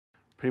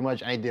Pretty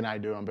much anything I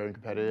do, I'm very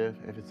competitive.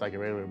 If it's like a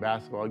regular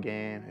basketball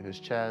game, if it's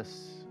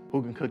chess,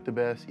 who can cook the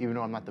best, even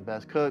though I'm not the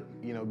best cook,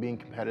 you know, being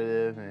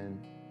competitive and,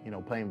 you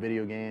know, playing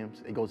video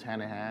games, it goes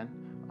hand in hand.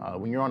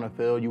 When you're on the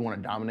field, you want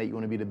to dominate, you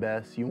want to be the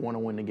best, you want to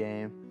win the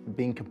game.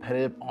 Being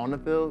competitive on the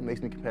field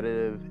makes me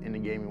competitive in the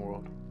gaming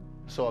world.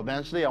 So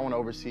eventually I want to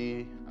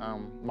oversee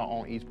my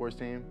own esports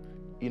team.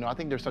 You know, I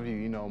think there's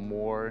something, you know,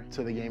 more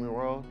to the gaming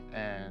world,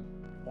 and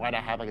why'd I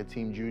have like a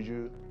team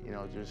JuJu, you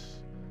know,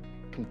 just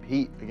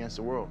compete against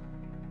the world.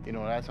 You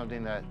know, that's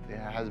something that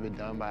hasn't been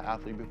done by an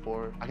athlete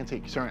before. I can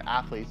take certain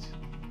athletes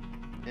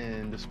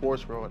in the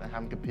sports world and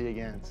have them compete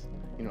against,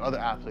 you know, other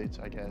athletes,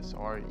 I guess,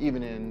 or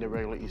even in the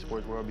regular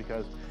esports world,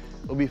 because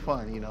it'll be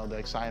fun, you know, the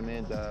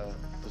excitement, the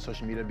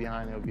social media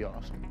behind it will be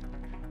awesome.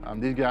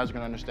 These guys are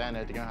gonna understand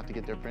that they're gonna have to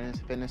get their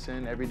fitness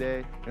in every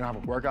day. They're gonna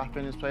have a workout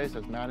fitness place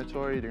that's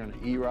mandatory. They're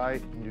gonna eat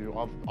right, do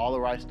all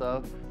the right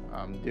stuff.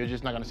 They're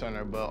just not gonna sit on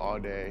their butt all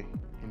day,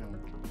 you know,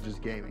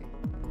 just gaming.